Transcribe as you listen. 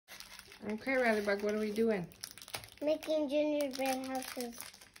Okay, Riley Bug, what are we doing? Making gingerbread houses.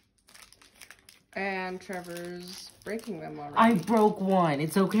 And Trevor's breaking them already. I broke one.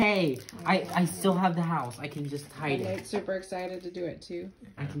 It's okay. I still have the house. I can just hide And it. Nate's super excited to do it too.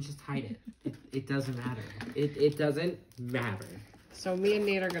 I can just hide it. It doesn't matter. It doesn't matter. So me and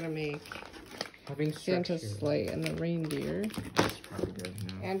Nate are gonna make Having Santa's structure. sleigh and the reindeer. That's probably good.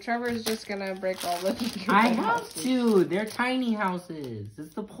 Yeah. And Trevor's just gonna break all the gingerbread I have houses. to. They're tiny houses.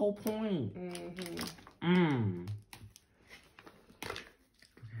 That's the whole point.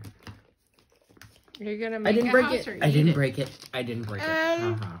 You're gonna I make didn't a break house it. or I eat didn't it? break it. I didn't break it.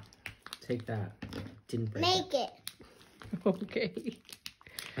 Haha. Take that. Didn't break it. Make it. Okay.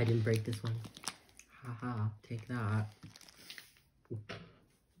 I didn't break this one. Haha. Take that.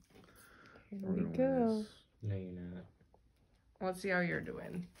 Here we go. No, you're not. Let's see how you're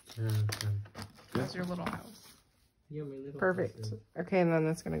doing. How's your little house? Yeah, my little Perfect. houses. Okay, and then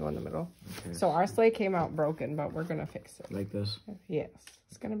that's gonna go in the middle. Okay. So our sleigh came out broken, but we're gonna fix it. Like this. Yes,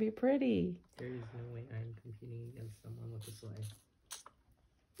 it's gonna be pretty. There is no way I'm competing against someone with a sleigh.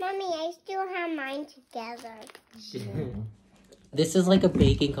 Mommy, I still have mine together. This is like a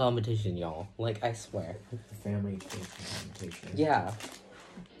baking competition, y'all. Like, I swear. The family cake competition. Yeah.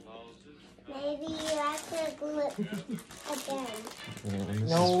 Maybe you have to glue it again. Yeah, and this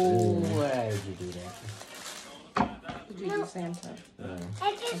No is way you do that. Did you do Santa?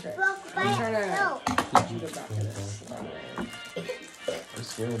 I just Okay. broke by I'm trying to- itself. Put it back in this.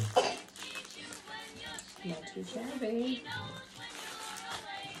 It's good. Not too shabby.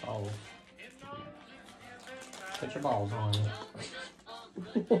 Oh. Put your balls on it.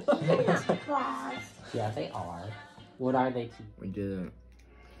 Balls. Yeah, they are. What are they to? We did it.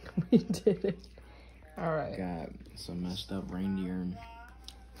 We did it. All right. Got some messed up reindeer and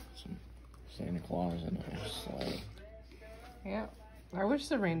some Santa Claus in there. So Yeah. I wish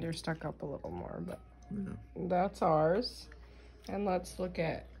the reindeer stuck up a little more, but yeah. that's ours. And let's look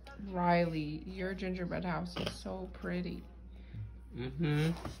at Riley. Your gingerbread house is so pretty.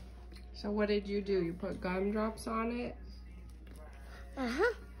 Mm-hmm. So what did you do? You put gumdrops on it?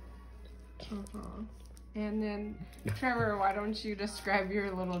 Uh-huh. Uh-huh. And then, Trevor, why don't you describe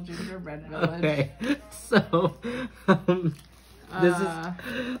your little gingerbread village? Okay. So, this is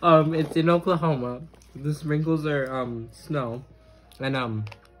it's in Oklahoma. The sprinkles are snow, and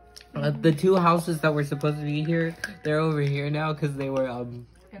the two houses that were supposed to be here, they're over here now because they were In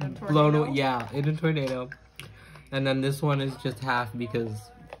a blown tornado? away. Yeah, in a tornado. And then this one is just half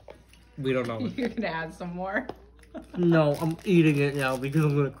because we don't know. You're gonna add some more. No, I'm eating it now because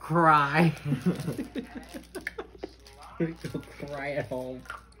I'm gonna cry. I'm gonna cry at home.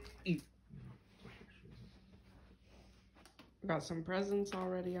 Got some presents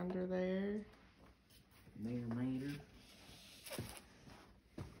already under there. Later.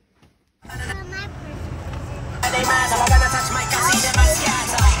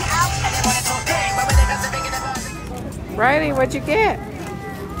 Riley, what'd you get?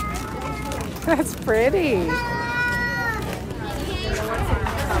 That's pretty.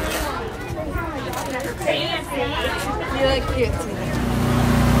 You look cute today.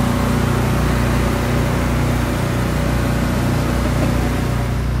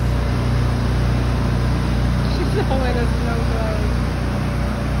 She's all in a snow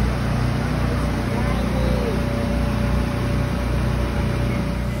globe.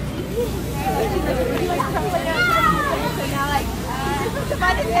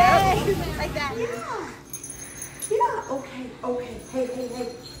 Like that. Yeah, okay.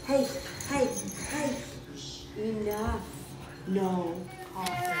 Hey. Enough. No.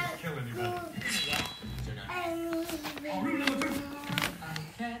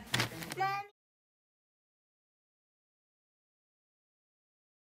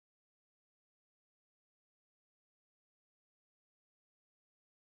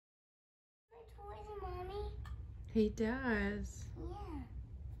 Mommy? He does. Yeah.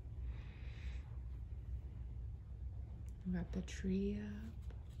 Got the tree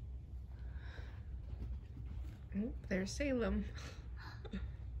up. Oh, there's Salem.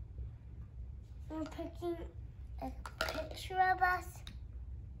 We're picking a picture of us.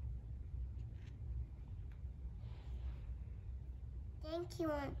 Think you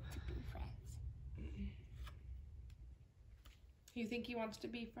want to be friends. You think he wants to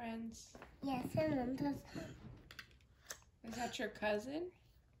be friends? Yes, and then does. Is that your cousin?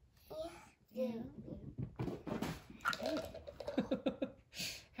 Yeah.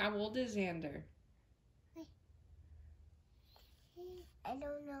 How old is Xander? I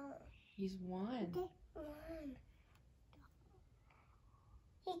don't know. He's 1.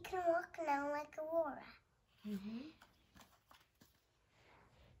 He can walk now like Aurora.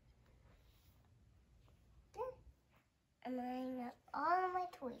 I'm lining up all of my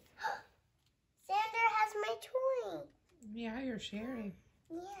toys. Xander has my toy. Yeah, you're sharing.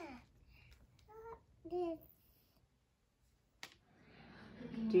 Yeah.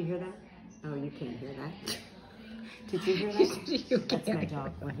 Do you hear that? Oh, you can't hear that. Did you hear that? That's my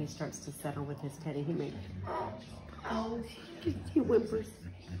dog. When he starts to settle with his teddy, he makes, oh, he whimpers.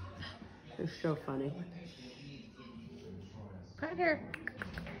 They're so funny. Pet her.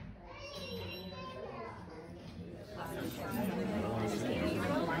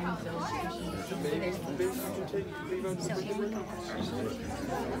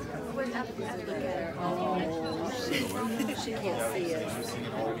 She can't see it.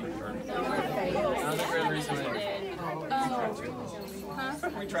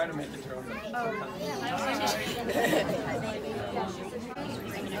 We try to make it to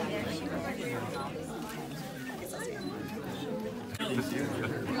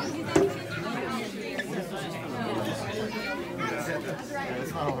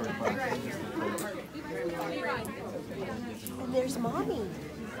And there's Mommy.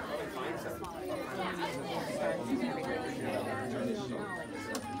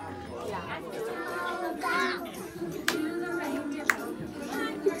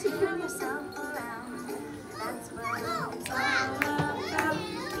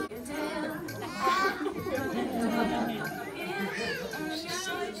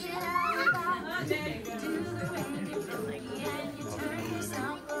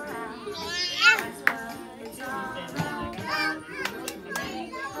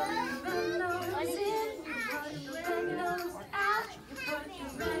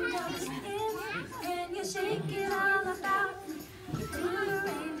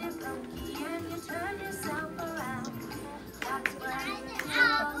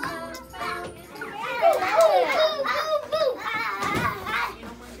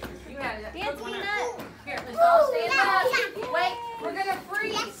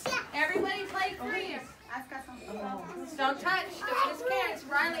 Don't touch. Just kids.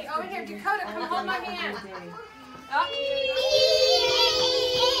 Riley, over here. Dakota, come hold my hand.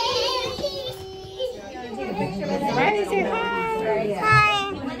 Riley, say hi.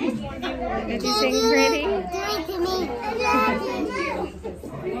 Hi. Did you sing pretty? Do it to me.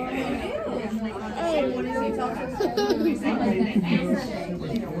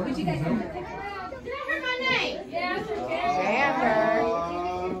 Xander.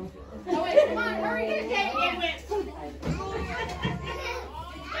 Oh, wait, come on. Hurry. Get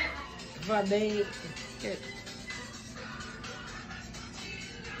it. Good.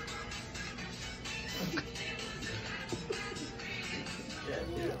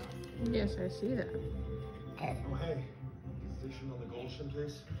 Yes, I see that. Oh, hey. Position on the Goldsham,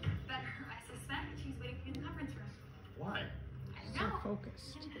 please. Better. I suspect she's waiting for you in the conference room. Why? So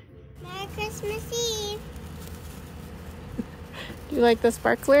focused. Merry Christmas Eve. Do you like the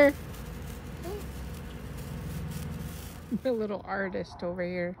sparkler? A little artist over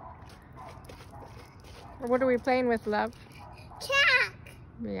here. What are we playing with, love? Chalk.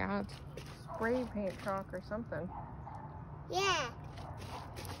 Yeah, it's spray paint chalk or something. Yeah.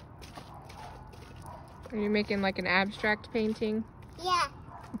 Are you making like an abstract painting? Yeah.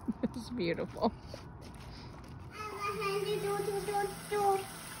 It's beautiful.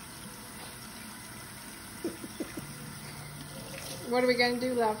 What are we gonna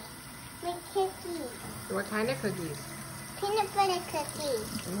do, love? Make cookies. What kind of cookies? Peanut butter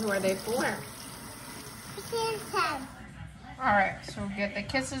cookies. And who are they for? Santa. All right, so get the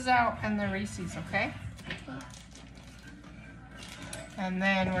kisses out and the Reese's, okay? And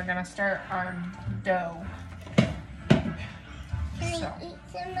then we're gonna start our dough. Can So. I eat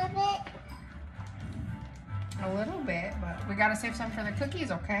some of it? A little bit, but we gotta save some for the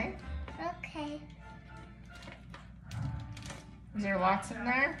cookies, okay? Okay. Is there lots in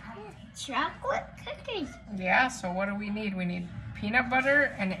there? Chocolate cookies. Yeah, so what do we need? We need peanut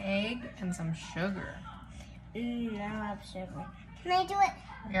butter, an egg, and some sugar. I love sugar. Can I do it?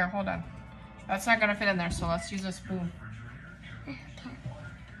 Here, hold on. That's not gonna fit in there, so let's use a spoon. Okay.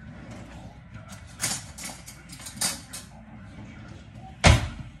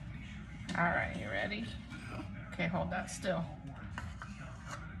 All right, you ready? Okay, hold that still.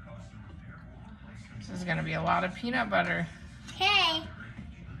 This is gonna be a lot of peanut butter. Okay.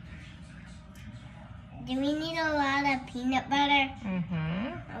 Do we need a lot of peanut butter?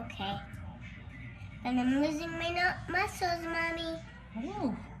 Mm-hmm. Okay. And I'm losing my muscles, Mommy.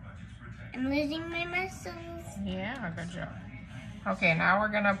 Ooh, I'm losing my muscles. yeah, good job. Okay, now we're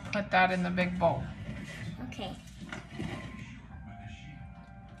gonna put that in the big bowl. Okay.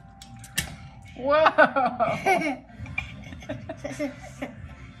 Whoa! I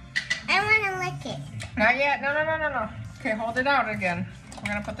want to lick it. Not yet. No. Okay, hold it out again.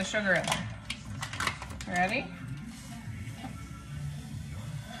 We're gonna put the sugar in there. Ready?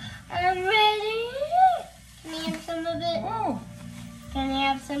 I'm ready. Can you have some of it? Whoa. Can you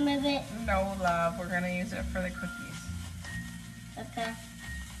have some of it? No, love. We're gonna use it for the cookies. Okay.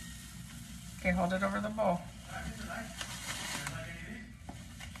 Okay, hold it over the bowl.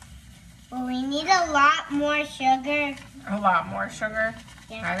 Well, we need a lot more sugar. A lot more sugar?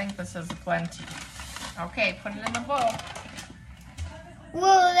 Yeah. I think this is plenty. Okay, put it in the bowl.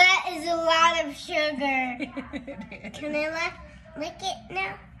 Whoa, that is a lot of sugar. It is. Can I lick it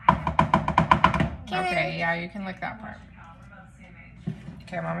now? Okay, yeah, you can lick that part.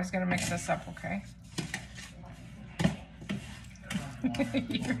 Okay, Mommy's gonna mix this up, okay?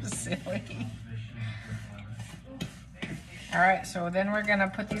 You're silly. All right, so then we're gonna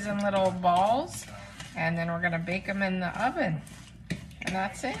put these in little balls, and then we're gonna bake them in the oven. And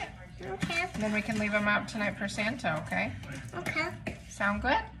that's it. Okay. And then we can leave them out tonight for Santa, okay? Okay. Sound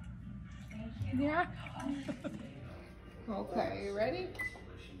good? Yeah. Okay, you ready?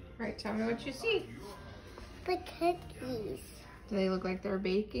 All right, tell me what you see. The cookies. Do they look like they're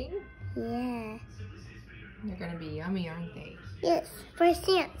baking? Yeah. They're gonna be yummy, aren't they? Yes, for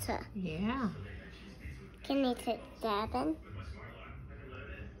Santa. Yeah. Can I take that in?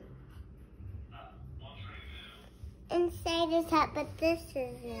 Inside is hot, but this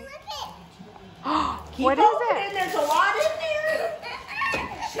isn't. What is it? There's a lot in there.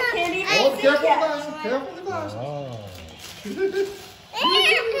 She can't even Oh, see careful, it. glasses. Careful the glasses.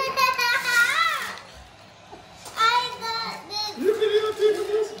 I got this. You can even take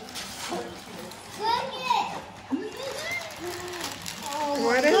this.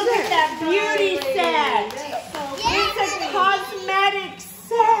 What is Look it? at that beauty set. It's a cosmetic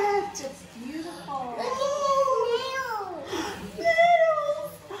set. It's beautiful.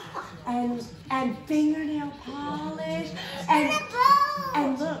 And fingernail polish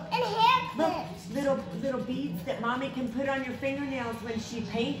and look, little beads that Mommy can put on your fingernails when she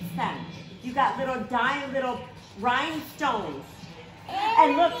paints them. You got little rhinestones.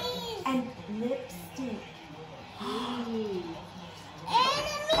 And look, and lipstick.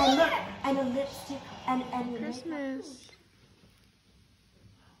 And look, and a lipstick and Christmas.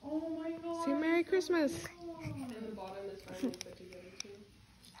 Say Merry Christmas.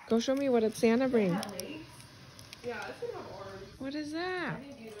 Go show me what did Santa bring. What is that?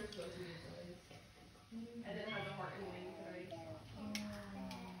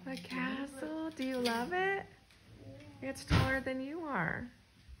 A castle? Do you love it? It's taller than you are.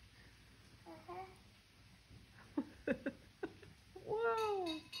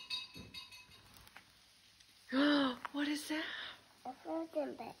 Whoa. What is that? A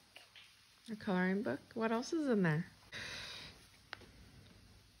frozen book. A coloring book? What else is in there?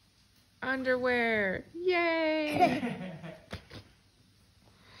 Underwear. Yay!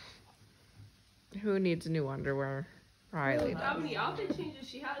 Who needs new underwear? Riley does. How many outfit changes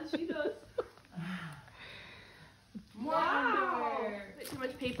she has? She does. Wow! Is it too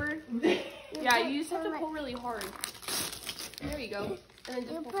much paper? Yeah, you just have to pull really hard. There you go. And then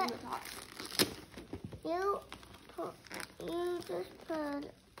just pull from the top. You just put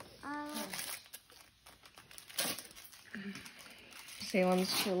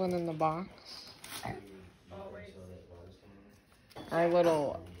Salem's chilling in the box. Our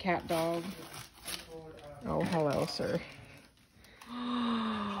little cat dog. Oh, hello, sir.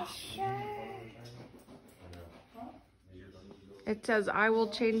 It says, I will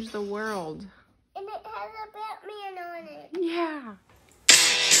change the world. And it has a Batman on it. Yeah.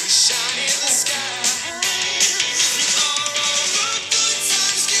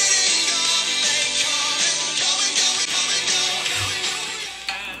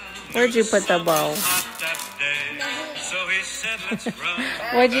 Where'd you put the bow?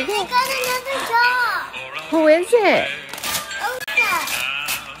 What'd you I get? got another dog. Who is it? Osa.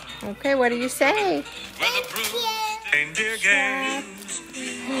 Okay, what do you say? Reindeer games.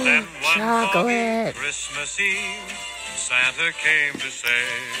 Then one Chocolate. foggy Christmas Eve, Santa came to say,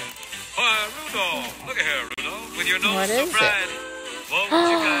 "Why, Rudolph, look at here, Rudolph, with your nose What so is it? bright, won't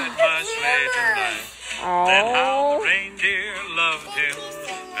you guide my sleigh tonight?" Then how Oh. the reindeer loved him,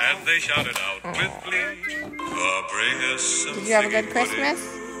 and they shouted out with glee, "Oh, bring us some Did you have a good figgy Christmas?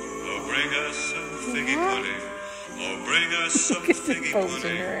 pudding. Oh, bring us some figgy pudding. Oh, bring us some Look at the figgy folks in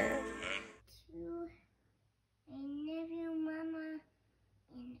pudding." her hair. I love you, Mama.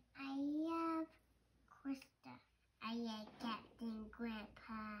 And I love Krista. I love Captain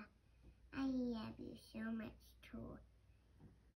Grandpa. I love you so much, too.